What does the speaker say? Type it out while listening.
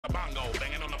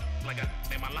like a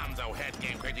name Alonzo. Head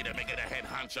game crazy to make it a head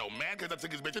honcho. Man, cause I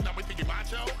took his bitch and now we think he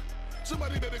macho.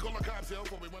 Somebody better call the cops here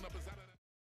before we went up inside of that.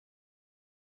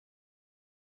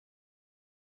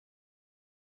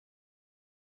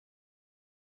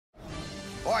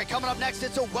 All right, coming up next,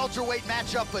 it's a welterweight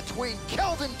matchup between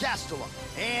Kelvin Gastelum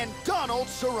and Donald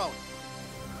Cerrone.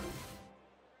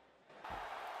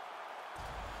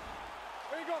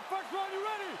 Here you go, first round, you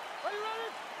ready? Are you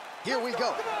ready? Here we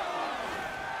go.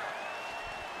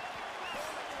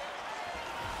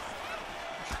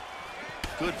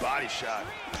 Good body shot.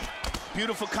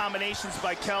 Beautiful combinations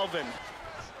by Kelvin.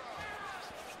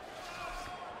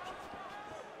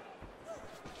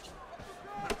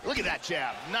 Look at that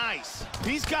jab, nice.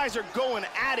 These guys are going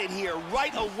at it here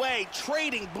right away,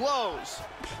 trading blows.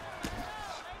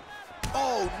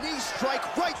 Oh, knee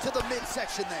strike right to the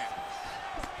midsection there.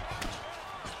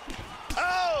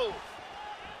 Oh!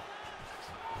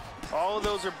 All of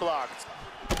those are blocked.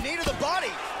 Knee to the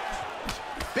body.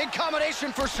 Big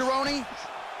combination for Cerrone.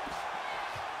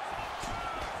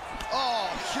 Oh,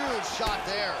 huge shot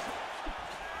there.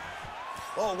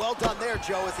 Oh, well done there,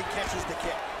 Joe, as he catches the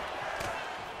kick.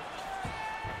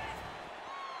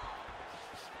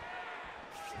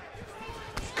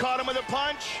 Caught him with a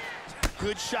punch.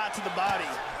 Good shot to the body.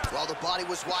 While the body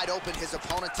was wide open, his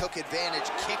opponent took advantage.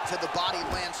 Kick to the body,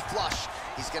 lands flush.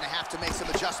 He's going to have to make some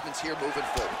adjustments here moving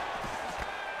forward.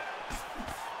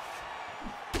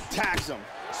 Tags him.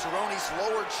 Cerrone's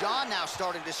lower jaw now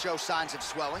starting to show signs of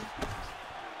swelling.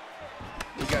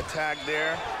 He got tagged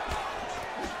there.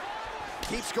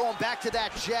 Keeps going back to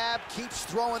that jab, keeps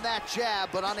throwing that jab,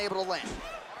 but unable to land.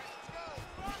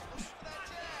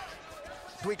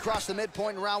 We cross the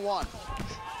midpoint in round one.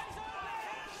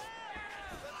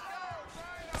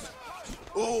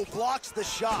 Ooh, blocks the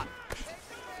shot.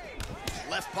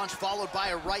 Left punch followed by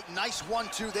a right. Nice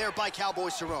 1-2 there by Cowboy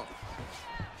Cerrone.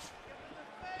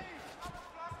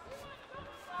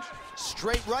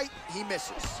 Straight right, he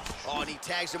misses. Oh, and he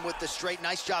tags him with the straight.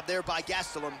 Nice job there by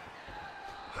Gastelum.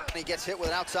 And he gets hit with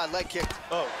an outside leg kick.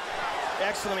 Oh,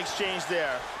 excellent exchange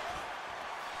there.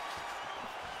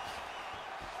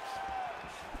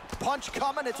 Punch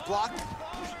coming, it's blocked.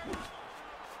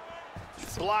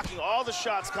 Blocking all the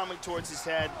shots coming towards his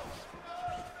head.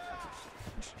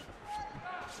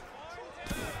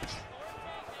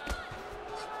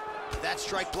 That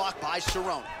strike blocked by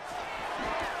Cerrone.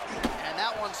 And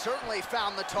that one certainly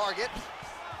found the target.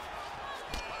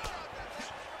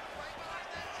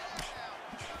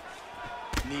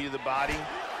 Knee to the body.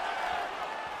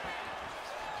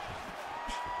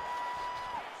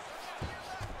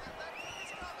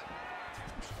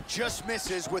 Just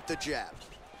misses with the jab.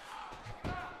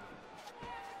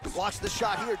 Watch the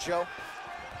shot here, Joe.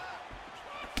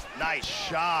 Nice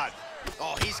shot.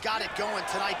 Oh, he's got it going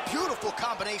tonight. Beautiful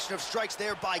combination of strikes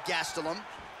there by Gastelum.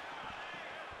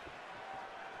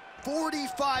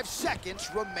 45 seconds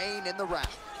remain in the round.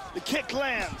 The kick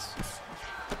lands.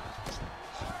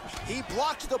 He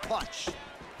blocks the punch.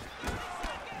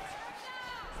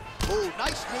 Ooh,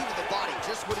 nice knee to the body,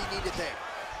 just what he needed there.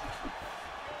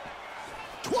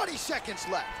 20 seconds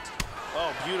left.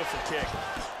 Oh, beautiful kick.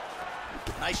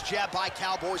 Nice jab by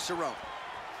Cowboy Cerrone.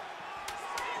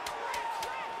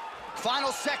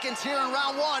 Final seconds here in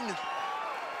round one.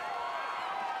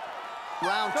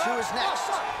 Round two is next.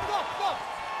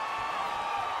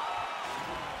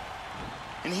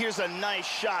 And here's a nice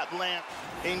shot, Lamp.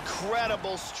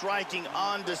 Incredible striking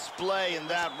on display in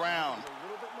that round. A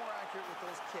little bit more accurate with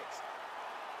those kicks.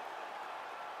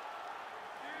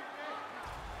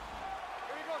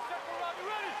 Here you go, second round. You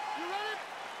ready? You ready?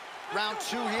 Round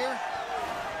two here.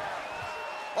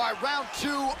 All right, round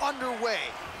two underway.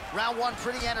 Round one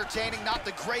pretty entertaining. Not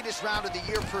the greatest round of the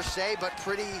year per se, but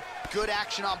pretty good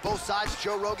action on both sides.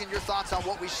 Joe Rogan, your thoughts on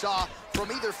what we saw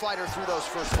from either fighter through those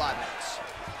first 5 minutes?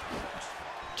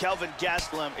 Kelvin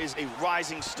Gastelum is a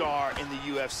rising star in the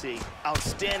UFC.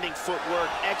 Outstanding footwork,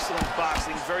 excellent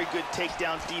boxing, very good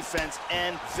takedown defense,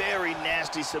 and very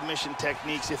nasty submission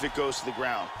techniques if it goes to the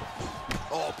ground.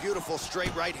 Oh, beautiful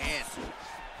straight right hand.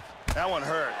 That one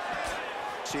hurt.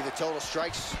 See the total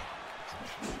strikes?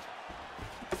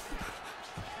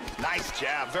 Nice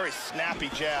jab, very snappy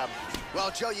jab. Well,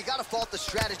 Joe, you got to fault the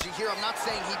strategy here. I'm not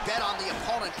saying he bet on the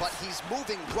opponent, but he's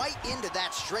moving right into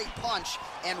that straight punch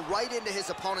and right into his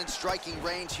opponent's striking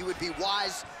range. He would be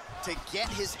wise to get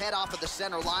his head off of the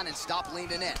center line and stop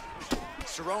leaning in.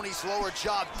 Cerrone's lower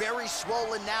jaw very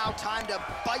swollen now. Time to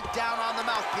bite down on the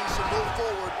mouthpiece and move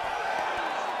forward.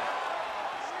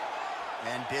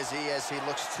 And busy as he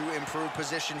looks to improve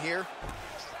position here.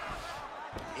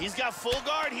 He's got full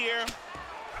guard here.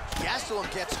 Gastelum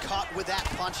gets caught with that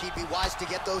punch. He'd be wise to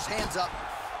get those hands up.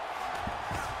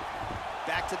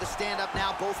 Back to the stand-up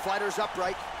now, both fighters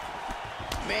upright.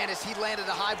 Man, as he landed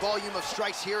a high volume of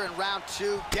strikes here in round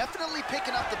 2, definitely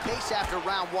picking up the pace after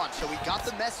round 1. So he got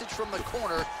the message from the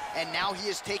corner, and now he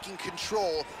is taking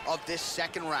control of this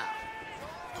second round.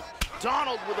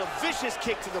 Donald with a vicious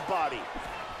kick to the body.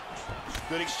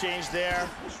 Good exchange there.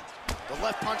 The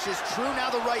left punch is true, now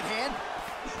the right hand.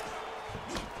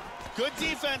 Good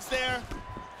defense there.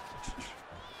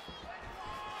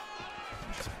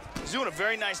 He's doing a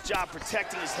very nice job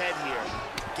protecting his head here.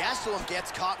 Gastelum gets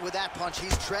caught with that punch.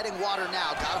 He's treading water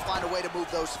now. Got to find a way to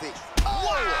move those feet. Oh!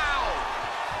 Wow!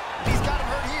 He's got him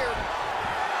hurt here.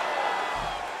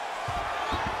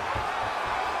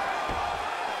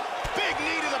 Big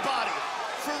knee to the body.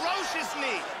 Ferocious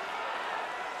knee.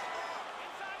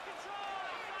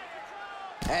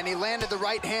 And he landed the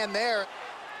right hand there.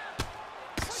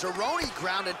 Cerrone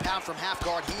ground and pound from half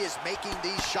guard. He is making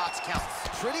these shots count.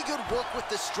 Pretty good work with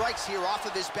the strikes here off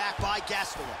of his back by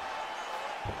Gastelum.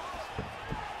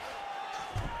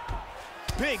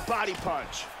 Big body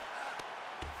punch.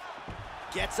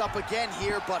 Gets up again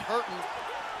here, but hurting.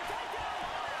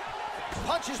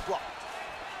 Punch is blocked.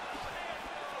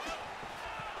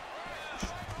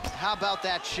 How about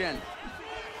that shin?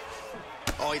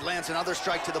 Oh, he lands another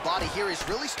strike to the body here. He's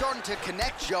really starting to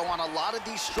connect, Joe, on a lot of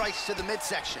these strikes to the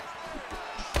midsection.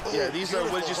 Yeah, these are,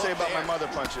 what did you say about my mother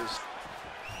punches?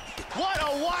 What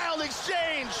a wild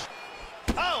exchange!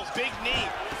 Oh, big knee.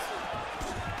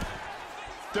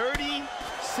 30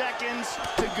 seconds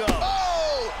to go.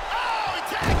 Oh! Oh, he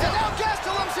tagged him! And now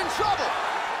Gastelum's in trouble.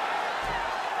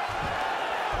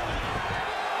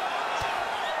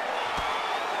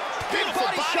 Beautiful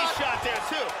body shot there,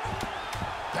 too.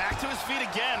 Back to his feet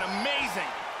again, amazing.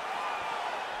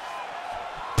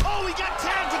 Oh, he got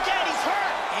tagged again, he's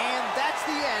hurt. And that's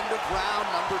the end of round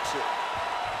number 2.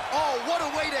 Oh, what a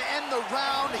way to end the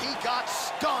round. He got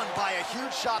stunned by a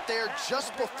huge shot there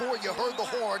just before you heard the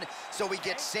horn, so he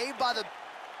gets saved by the...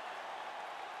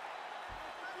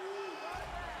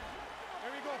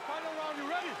 Here we go, final round, you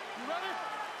ready? You ready?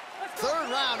 Third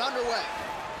round underway.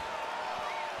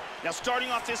 Now, starting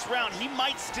off this round, he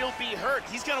might still be hurt.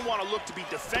 He's gonna wanna look to be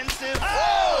defensive.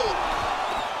 Oh!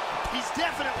 He's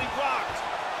definitely rocked.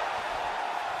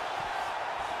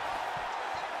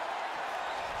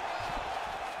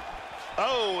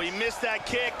 Oh, he missed that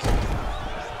kick.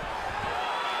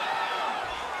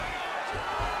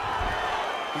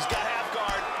 He's got half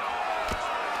guard.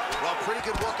 Well, pretty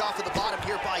good work off of the bottom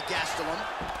here by Gastelum.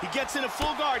 He gets in a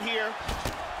full guard here.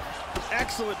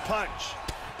 Excellent punch.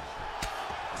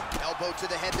 Elbow to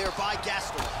the head there by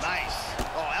Gastelum. Nice.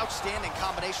 Oh, outstanding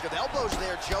combination of elbows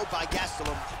there, Joe, by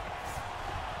Gastelum.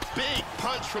 Big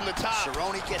punch from the top.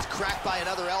 Cerrone gets cracked by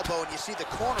another elbow, and you see the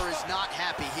corner is not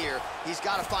happy here. He's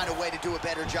got to find a way to do a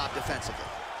better job defensively.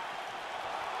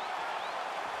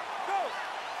 Go!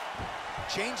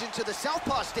 Change into the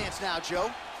southpaw stance now,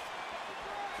 Joe.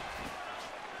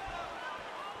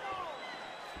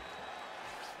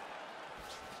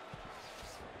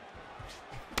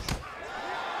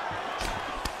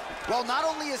 Well, not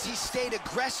only has he stayed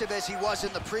aggressive as he was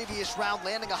in the previous round,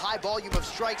 landing a high volume of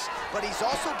strikes, but he's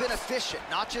also been efficient,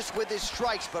 not just with his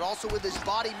strikes, but also with his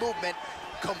body movement.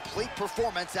 Complete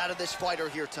performance out of this fighter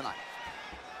here tonight.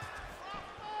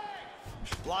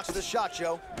 Blocks the shot,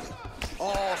 Joe.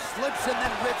 Oh, slips and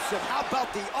then rips him. How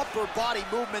about the upper body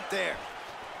movement there?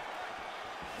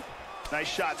 Nice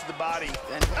shot to the body.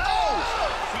 And,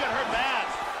 oh! He got hurt bad.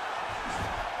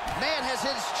 Man has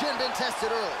his chin been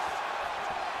tested early.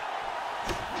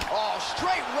 Oh,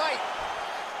 straight right.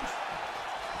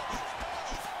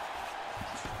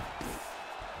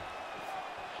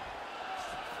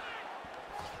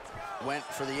 Went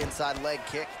for the inside leg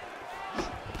kick.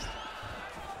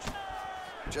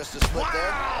 Just a split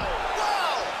there.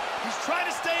 Wow! He's trying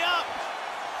to stay up.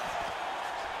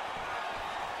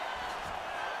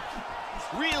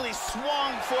 Really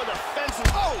swung for the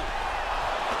fences. Oh!